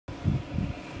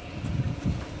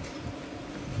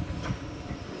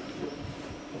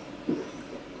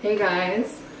Hey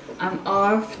guys, I'm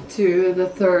off to the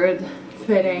third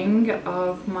fitting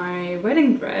of my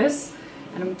wedding dress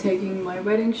and I'm taking my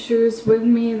wedding shoes with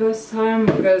me this time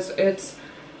because it's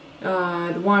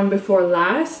the one before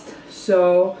last.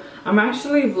 So I'm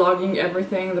actually vlogging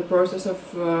everything, the process of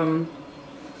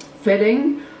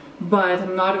fitting, but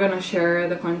I'm not gonna share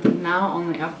the content now,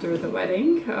 only after the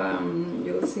wedding.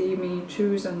 You'll see me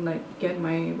choose and like get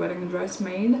my wedding dress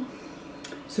made.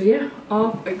 So yeah,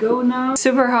 off I go now.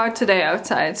 Super hot today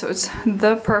outside, so it's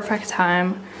the perfect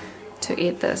time to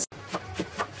eat this.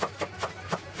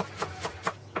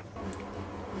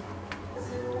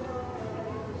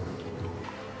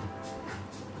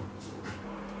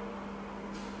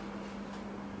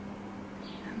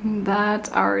 That's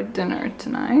our dinner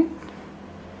tonight.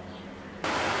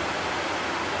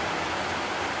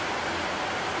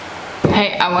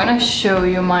 Hey, I want to show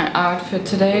you my outfit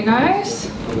today,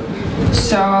 guys.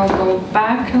 So I'll go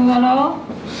back a little.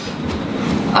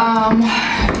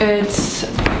 It's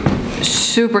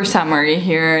super summery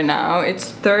here now. It's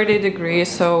 30 degrees,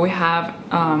 so we have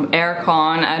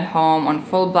aircon at home on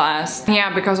full blast.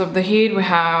 Yeah, because of the heat we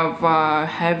have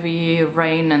heavy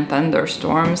rain and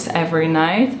thunderstorms every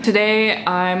night. Today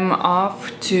I'm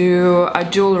off to a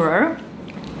jeweler,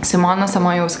 Simona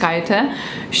Samojauskaitė.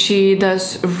 She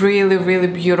does really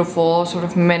beautiful sort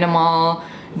of minimal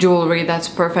jewelry that's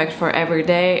perfect for every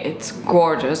day. It's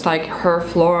gorgeous. Like, her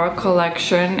floral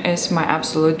collection is my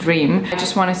absolute dream. I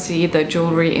just want to see the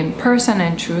jewelry in person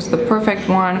and choose the perfect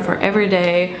one for every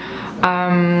day.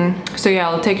 So yeah,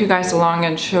 I'll take you guys along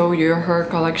and show you her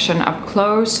collection up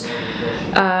close.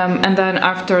 And then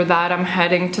after that I'm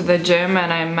heading to the gym,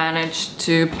 and I managed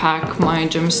to pack my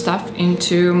gym stuff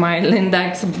into my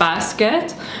Lindex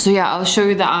basket. So yeah, I'll show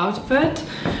you the outfit.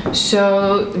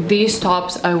 So these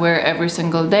tops I wear every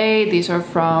single day. These are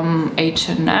from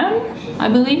H&M, I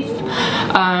believe.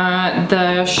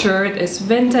 The shirt is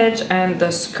vintage and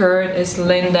the skirt is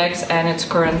Lindex, and it's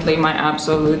currently my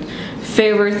absolute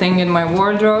favorite thing in my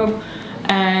wardrobe.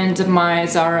 And my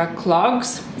Zara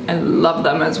clogs, I love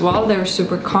them as well. They're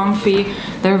super comfy.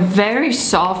 They're very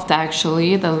soft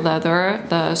actually. The leather,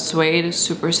 the suede is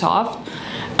super soft.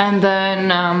 And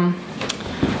then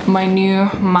my new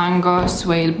mango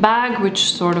suede bag,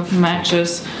 which sort of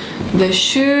matches the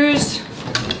shoes.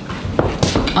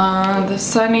 The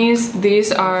sunnies,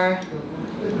 these are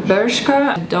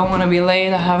Bershka. I don't want to be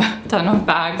late. I have a ton of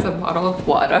bags, a bottle of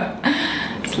water.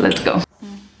 So let's go.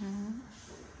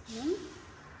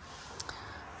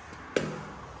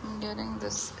 I'm getting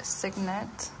this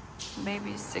signet,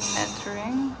 baby signet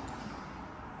ring.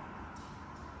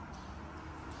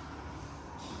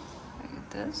 Look at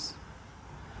this.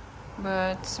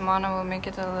 But Simona will make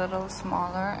it a little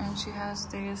smaller, and she has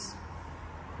these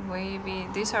wavy,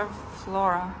 these are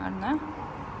flora, aren't they?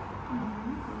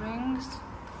 Rings.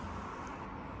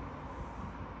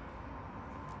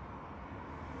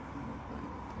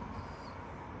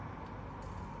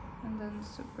 And then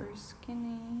super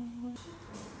skinny.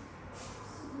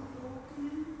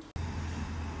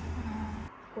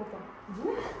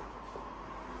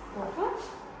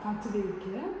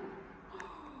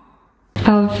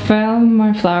 I'll film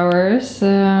my flowers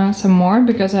some more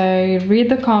because I read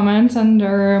the comments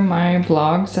under my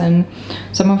vlogs, and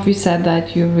some of you said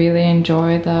that you really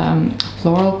enjoy the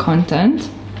floral content.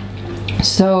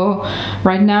 So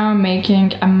right now I'm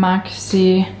making a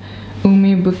maxi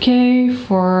Umi bouquet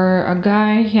for a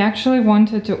guy. He actually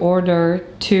wanted to order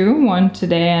two, one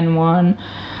today and one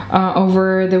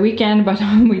over the weekend, but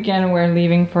on the weekend we're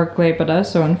leaving for Klaipėda,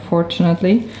 so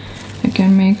unfortunately I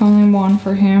can make only one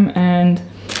for him. And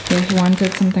he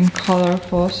wanted something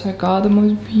colorful, so I got the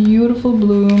most beautiful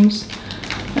blooms.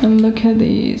 And look at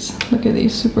these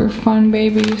super fun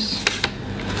babies.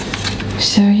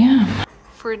 So yeah.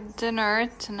 For dinner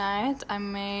tonight I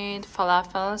made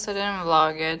falafels. I didn't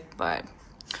vlog it, but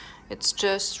it's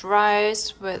just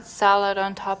rice with salad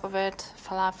on top of it,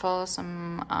 falafel,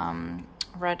 some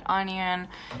red onion,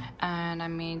 and I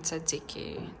made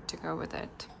tzatziki to go with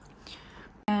it.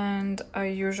 And I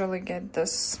usually get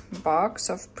this box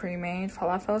of pre-made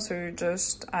falafel, so you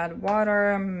just add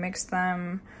water, mix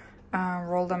them,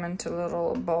 roll them into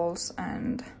little bowls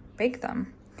and bake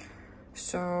them.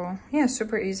 So yeah,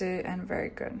 super easy and very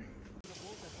good.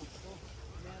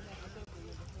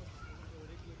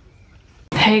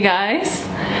 Hey guys,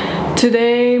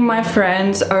 today my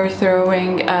friends are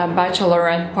throwing a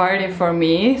bachelorette party for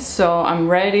me, so I'm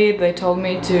ready. They told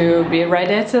me to be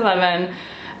ready at 11,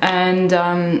 and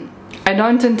I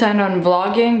don't intend on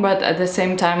vlogging, but at the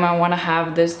same time I want to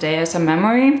have this day as a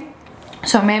memory.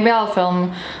 So maybe I'll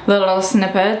film little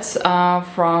snippets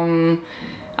from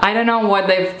I don't know what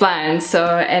they've planned. So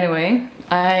anyway,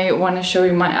 I want to show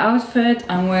you my outfit.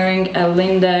 I'm wearing a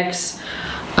Lindex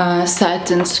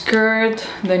satin skirt,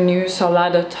 the new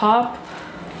Solado top,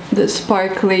 the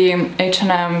sparkly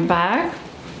H&M bag,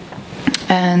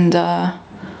 and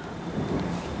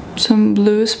some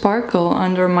blue sparkle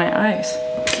under my eyes.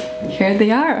 Here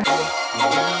they are.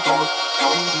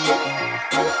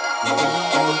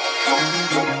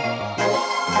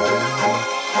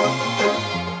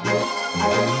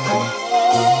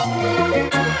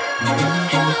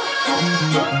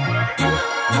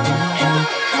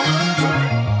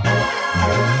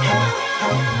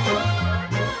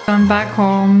 I'm back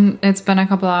home. It's been a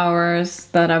couple hours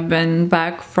that I've been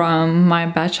back from my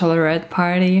bachelorette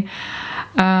party.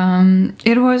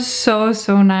 It was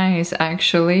so nice,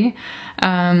 actually.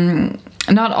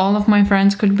 Not all of my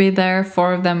friends could be there,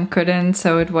 4 of them couldn't,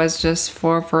 so it was just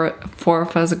four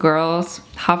of us girls,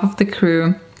 half of the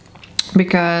crew,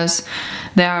 because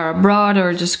they are abroad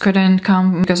or just couldn't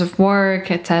come because of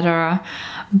work, etc.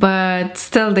 But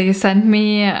still, they sent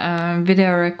me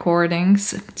video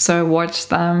recordings, so I watched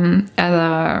them at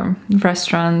a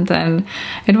restaurant, and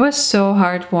it was so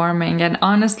heartwarming. And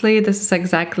honestly, this is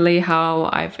exactly how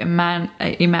I've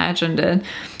imagined it.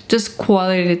 Just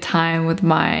quality time with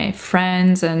my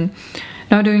friends and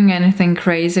not doing anything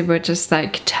crazy, but just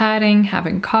like chatting,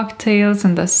 having cocktails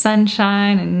in the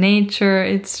sunshine and nature.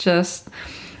 It's just,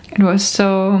 it was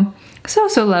so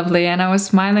lovely, and I was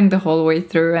smiling the whole way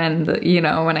through. And you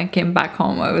know, when I came back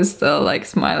home, I was still like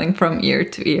smiling from ear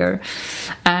to ear.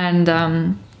 And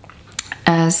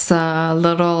as a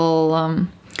little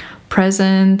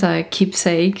present,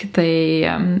 keepsake, they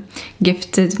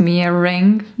gifted me a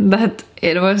ring that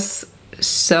I was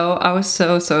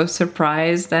so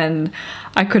surprised, and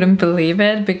I couldn't believe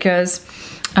it, because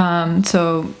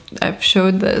so I've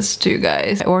showed this to you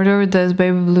guys. I ordered this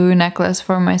baby blue necklace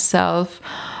for myself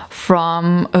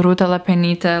from Ruta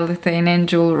Lapenita, Lithuanian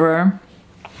jeweler,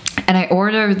 and I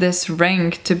ordered this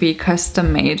ring to be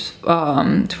custom made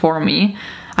for me.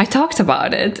 I talked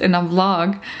about it in a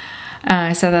vlog.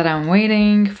 I said that I'm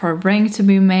waiting for a ring to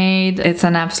be made. It's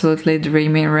an absolutely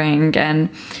dreamy ring, and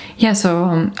yeah,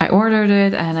 so I ordered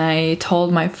it and I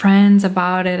told my friends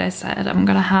about it. I said I'm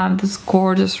gonna have this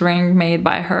gorgeous ring made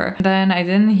by her. Then I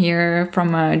didn't hear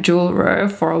from a jeweler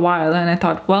for a while, and I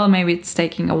thought, well, maybe it's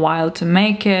taking a while to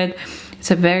make it. It's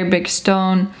a very big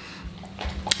stone.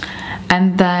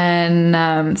 And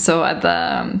then, so at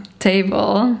the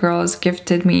table, girls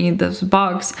gifted me this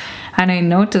box, and I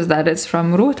noticed that it's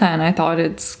from Ruta, and I thought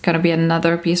it's gonna be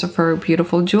another piece of her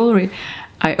beautiful jewelry.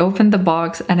 I opened the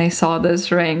box and I saw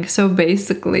this ring. So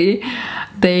basically,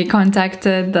 they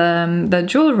contacted the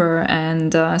jeweler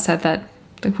and said that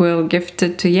we'll gift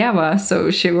it to Yeva,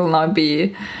 so she will not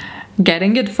be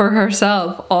getting it for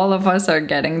herself. All of us are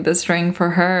getting this ring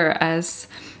for her as,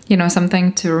 you know,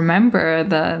 something to remember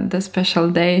the special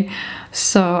day.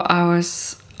 So I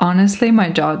was, honestly,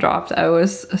 my jaw dropped. I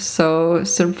was so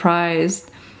surprised.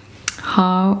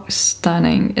 How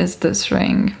stunning is this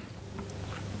ring?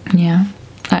 Yeah,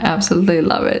 I absolutely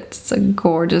love it. It's a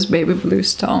gorgeous baby blue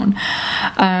stone.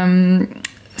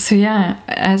 So yeah,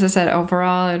 as I said,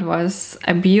 overall it was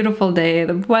a beautiful day.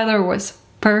 The weather was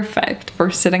perfect for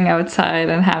sitting outside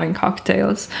and having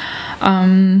cocktails.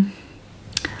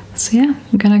 So yeah,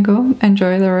 I'm gonna go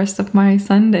enjoy the rest of my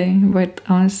Sunday, but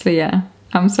honestly, yeah,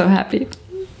 I'm so happy.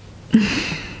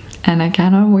 And I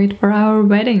cannot wait for our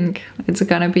wedding. It's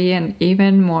gonna be an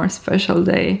even more special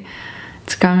day.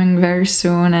 It's coming very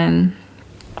soon, and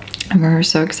we're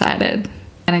so excited.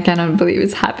 And I cannot believe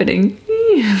it's happening.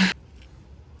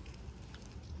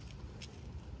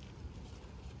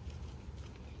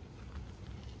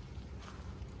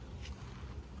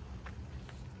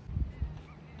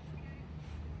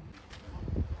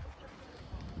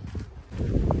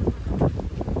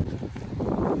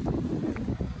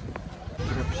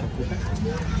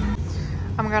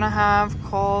 I'm gonna have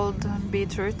cold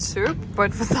beetroot soup, but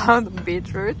without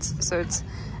beetroots, so it's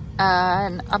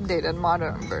an updated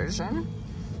modern version.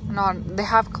 They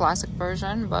have classic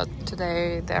version, but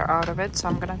today they're out of it, so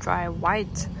I'm gonna try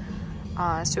white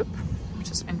soup,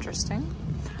 which is interesting.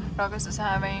 August is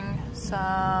having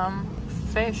some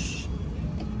fish.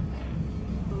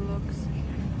 Looks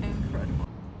incredible.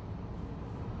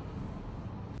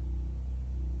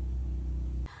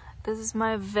 This is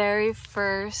my very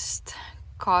first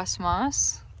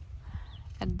Cosmos,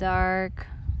 a dark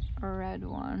red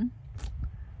one.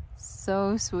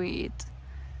 So sweet.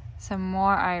 Some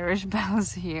more Irish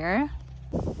bells here.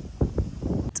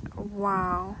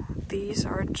 Wow, these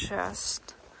are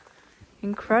just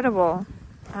incredible.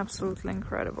 Absolutely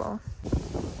incredible.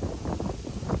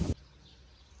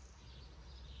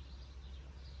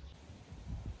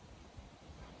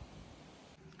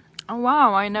 Oh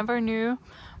wow, I never knew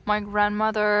my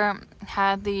grandmother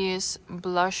had these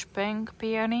blush pink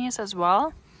peonies as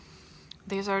well.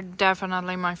 These are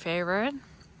definitely my favorite.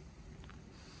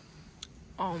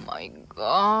 Oh my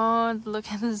god, look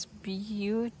at this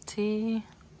beauty.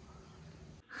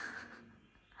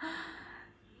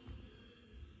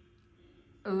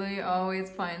 Louis always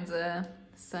finds a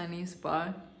sunny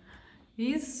spot.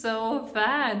 He's so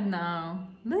fat now.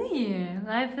 Louis,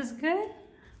 life is good?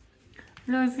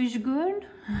 Life is good?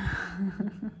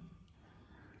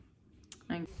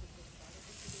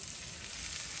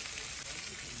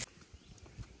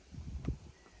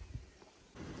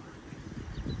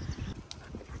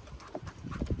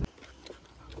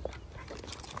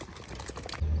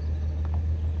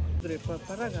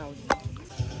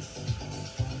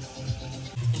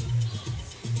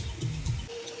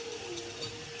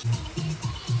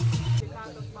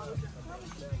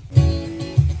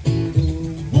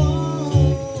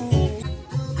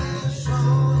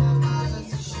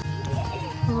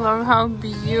 Love how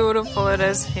beautiful it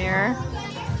is here.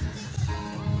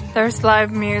 There's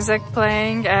live music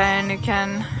playing and you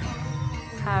can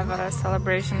have a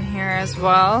celebration here as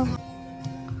well.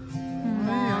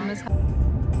 Mom is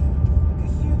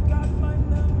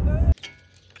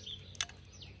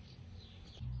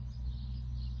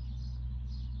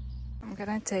I'm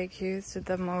gonna take you to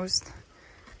the most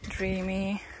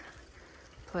dreamy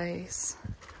place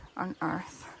on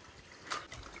earth.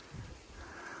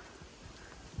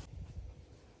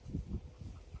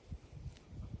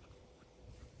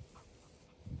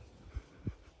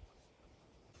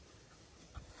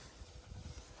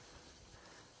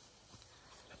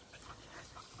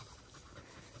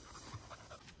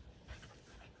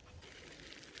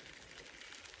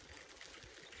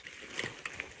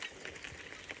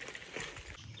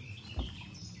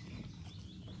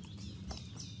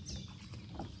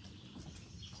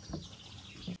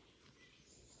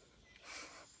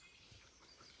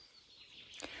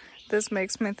 This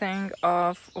makes me think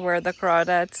of Where the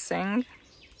Crawdads Sing.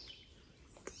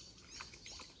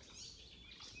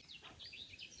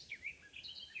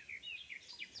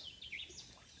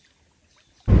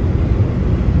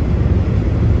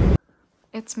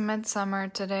 It's midsummer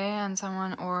today and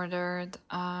someone ordered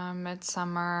a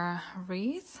midsummer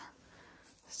wreath.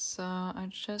 So I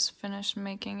just finished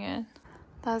making it.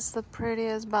 That's the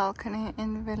prettiest balcony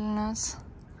in Vilnius.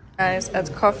 Guys,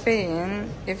 at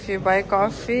Coffee-in, if you buy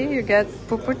coffee, you get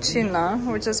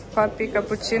pupuccino, which is puppy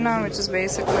cappuccino, which is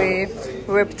basically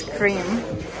whipped cream.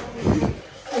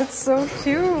 It's so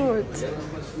cute.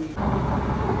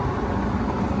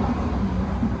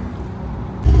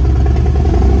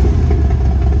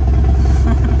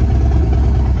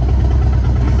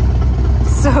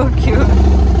 So cute.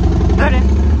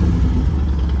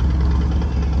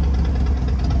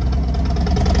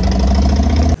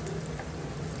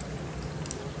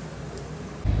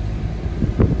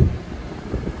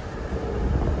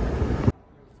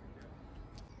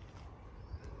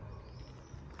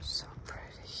 So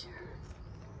pretty here.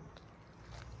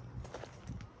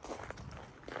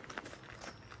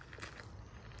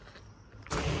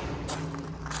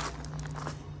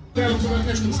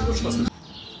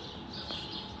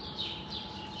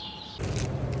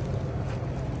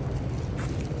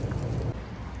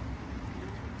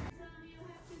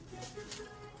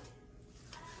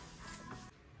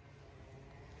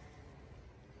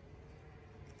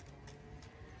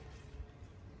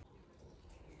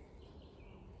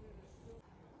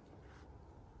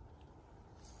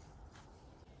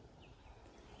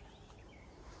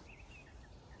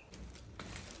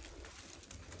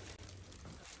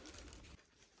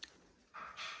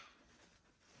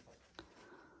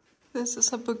 This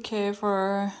is a bouquet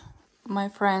for my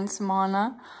friend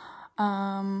Simona.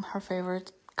 Her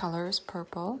favorite color is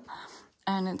purple,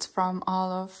 and it's from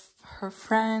all of her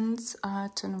friends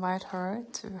to invite her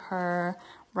to her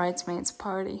bridesmaids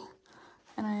party.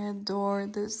 And I adore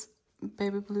this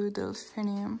baby blue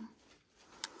delphinium.